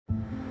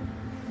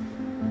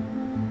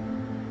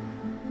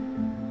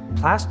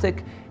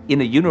Plastic,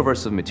 in a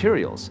universe of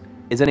materials,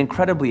 is an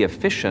incredibly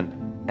efficient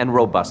and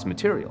robust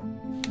material.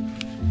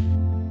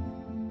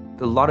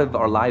 A lot of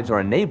our lives are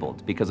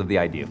enabled because of the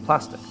idea of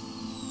plastic.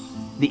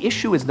 The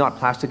issue is not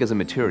plastic as a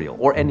material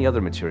or any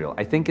other material.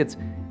 I think it's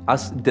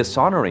us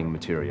dishonoring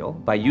material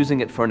by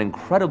using it for an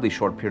incredibly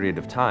short period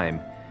of time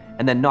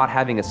and then not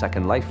having a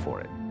second life for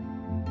it.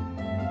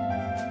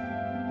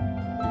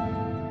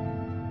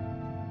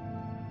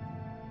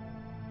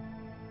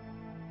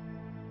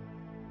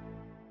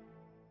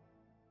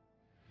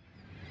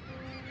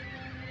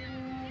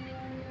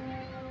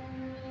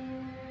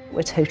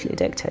 We're totally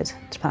addicted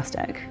to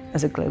plastic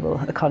as a global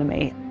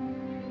economy.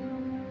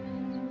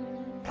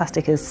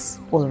 Plastic is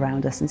all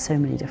around us in so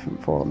many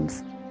different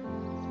forms.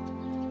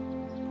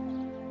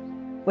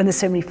 When there's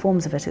so many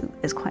forms of it,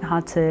 it's quite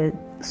hard to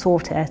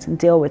sort it and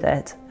deal with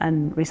it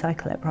and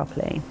recycle it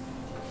properly.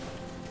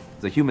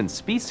 The human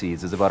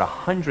species is about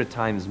 100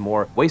 times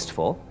more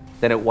wasteful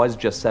than it was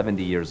just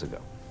 70 years ago.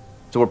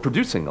 So we're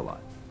producing a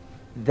lot.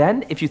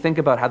 Then, if you think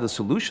about how the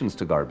solutions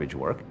to garbage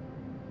work,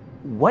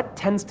 what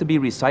tends to be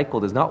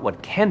recycled is not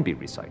what can be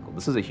recycled.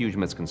 This is a huge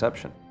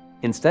misconception.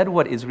 Instead,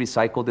 what is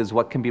recycled is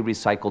what can be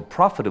recycled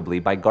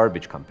profitably by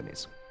garbage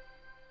companies.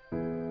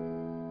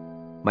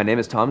 My name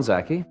is Tom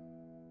Szaky,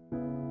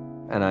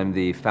 and I'm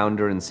the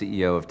founder and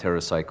CEO of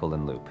TerraCycle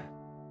and Loop.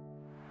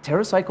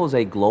 TerraCycle is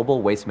a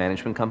global waste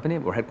management company.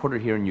 We're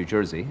headquartered here in New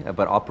Jersey,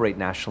 but operate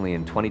nationally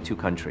in 22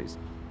 countries.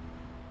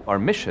 Our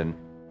mission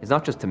is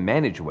not just to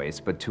manage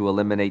waste, but to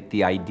eliminate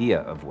the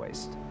idea of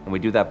waste. And we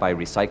do that by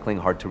recycling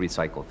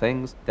hard-to-recycle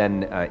things,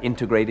 then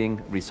integrating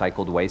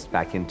recycled waste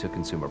back into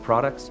consumer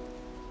products,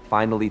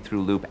 finally,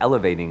 through Loop,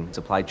 elevating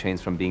supply chains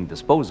from being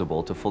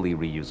disposable to fully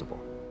reusable.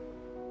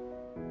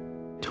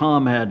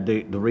 Tom had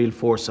the real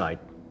foresight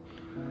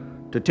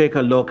to take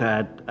a look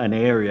at an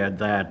area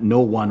that no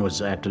one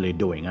was actually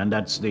doing, and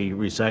that's the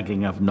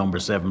recycling of number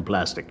 7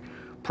 plastic.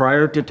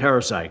 Prior to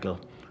TerraCycle,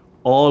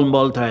 all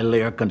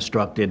multi-layer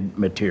constructed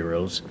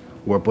materials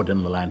were put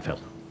in the landfill.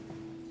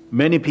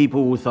 Many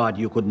people who thought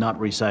you could not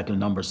recycle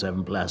number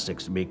 7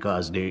 plastics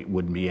because they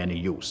wouldn't be any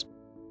use.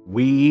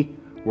 We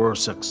were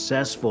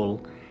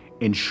successful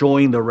in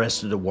showing the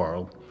rest of the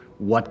world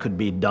what could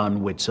be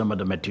done with some of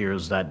the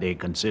materials that they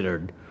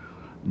considered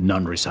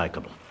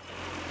non-recyclable.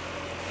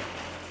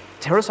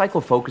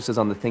 TerraCycle focuses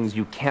on the things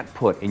you can't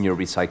put in your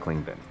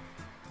recycling bin.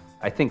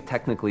 I think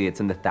technically it's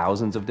in the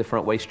thousands of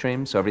different waste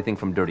streams, so everything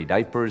from dirty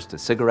diapers to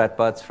cigarette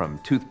butts, from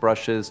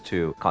toothbrushes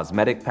to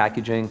cosmetic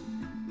packaging,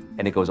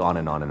 and it goes on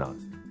and on and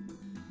on.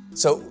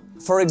 So,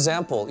 for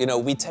example,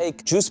 we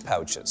take juice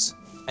pouches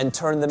and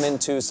turn them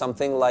into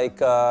something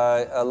like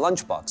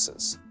lunch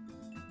boxes.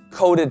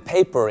 Coated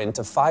paper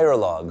into fire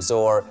logs,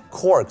 or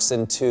corks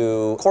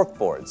into cork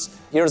boards.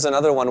 Here's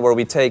another one where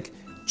we take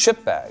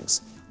chip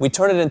bags. We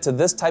turn it into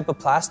this type of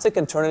plastic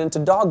and turn it into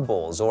dog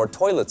bowls or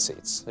toilet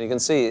seats. You can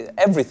see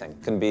everything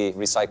can be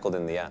recycled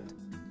in the end.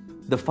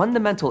 The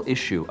fundamental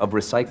issue of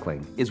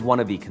recycling is one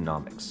of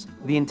economics.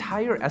 The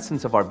entire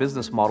essence of our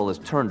business model is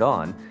turned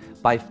on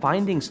by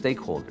finding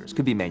stakeholders,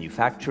 could be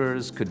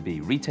manufacturers, could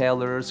be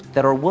retailers,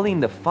 that are willing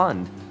to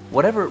fund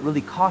whatever it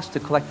really costs to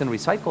collect and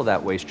recycle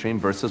that waste stream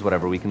versus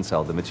whatever we can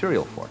sell the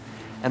material for.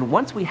 And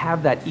once we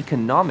have that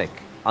economic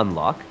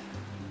unlock,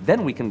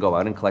 then we can go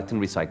out and collect and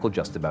recycle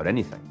just about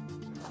anything.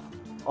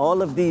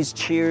 All of these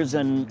chairs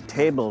and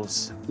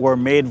tables were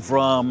made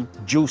from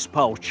juice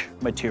pouch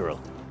material.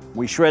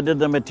 We shredded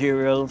the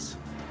materials,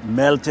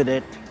 melted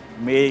it,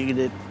 made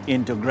it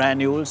into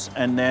granules,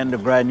 and then the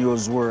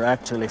granules were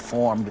actually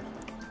formed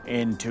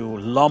into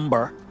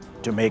lumber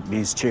to make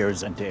these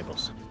chairs and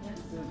tables.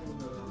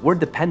 We're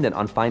dependent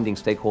on finding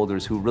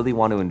stakeholders who really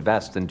want to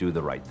invest and do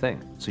the right thing.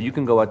 So you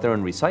can go out there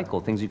and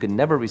recycle things you could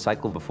never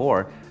recycle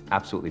before,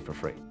 absolutely for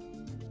free.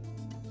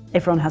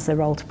 Everyone has their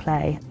role to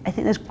play. I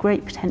think there's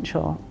great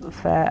potential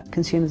for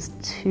consumers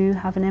to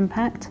have an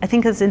impact. I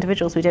think as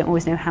individuals we don't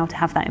always know how to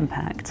have that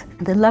impact.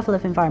 The level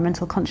of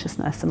environmental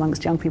consciousness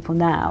amongst young people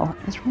now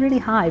is really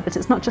high, but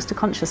it's not just a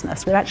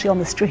consciousness. We're actually on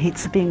the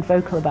streets being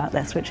vocal about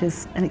this, which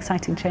is an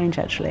exciting change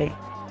actually.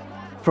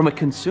 From a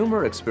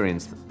consumer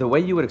experience, the way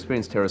you would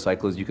experience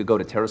TerraCycle is you could go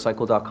to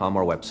TerraCycle.com,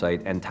 our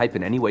website, and type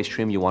in any waste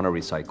stream you want to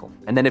recycle.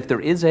 And then if there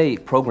is a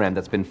program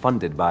that's been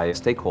funded by a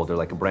stakeholder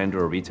like a brand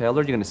or a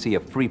retailer, you're going to see a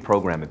free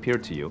program appear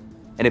to you.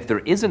 And if there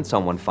isn't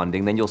someone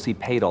funding, then you'll see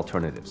paid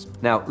alternatives.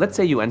 Now, let's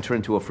say you enter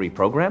into a free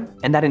program,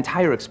 and that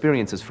entire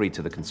experience is free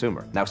to the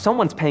consumer. Now,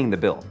 someone's paying the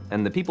bill,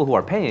 and the people who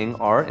are paying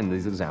are, in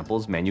these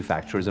examples,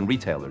 manufacturers and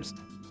retailers.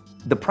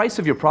 The price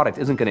of your product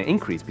isn't going to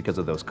increase because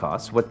of those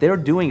costs. What they're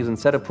doing is,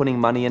 instead of putting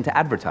money into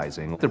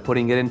advertising, they're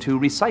putting it into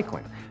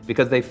recycling,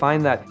 because they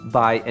find that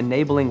by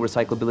enabling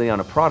recyclability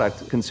on a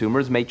product,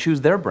 consumers may choose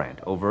their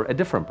brand over a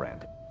different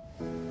brand.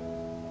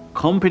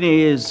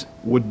 Companies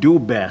would do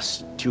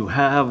best to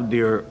have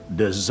their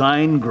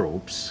design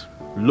groups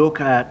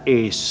look at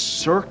a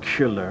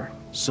circular,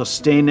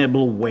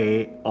 sustainable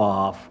way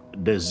of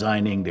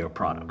designing their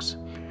products,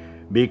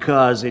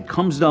 because it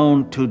comes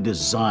down to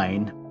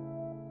design.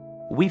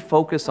 We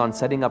focus on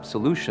setting up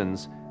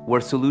solutions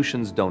where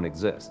solutions don't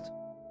exist.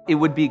 It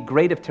would be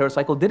great if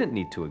TerraCycle didn't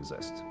need to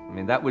exist. I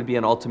mean, that would be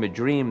an ultimate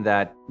dream,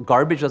 that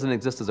garbage doesn't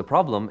exist as a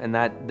problem, and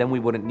that then we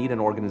wouldn't need an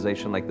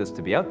organization like this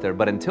to be out there.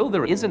 But until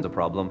there isn't a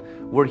problem,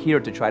 we're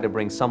here to try to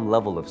bring some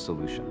level of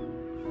solution.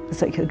 The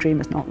circular dream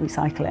is not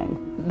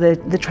recycling.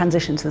 The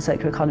transition to the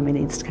circular economy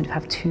needs to kind of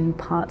have two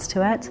parts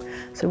to it.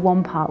 So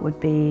one part would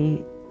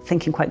be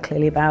thinking quite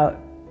clearly about,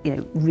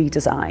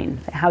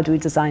 redesign. How do we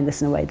design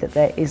this in a way that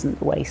there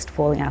isn't waste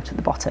falling out at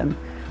the bottom,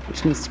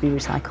 which needs to be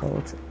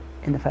recycled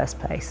in the first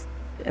place?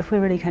 If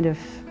we're really kind of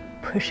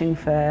pushing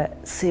for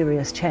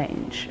serious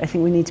change, I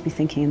think we need to be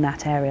thinking in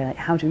that area, like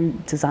how do we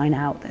design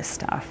out this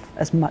stuff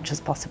as much as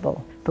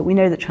possible? But we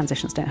know that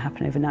transitions don't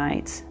happen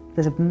overnight.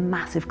 There's a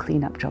massive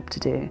cleanup job to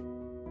do.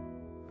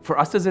 For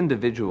us as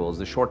individuals,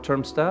 the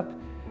short-term step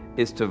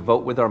is to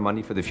vote with our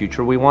money for the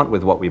future we want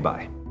with what we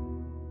buy.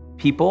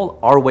 People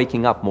are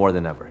waking up more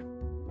than ever.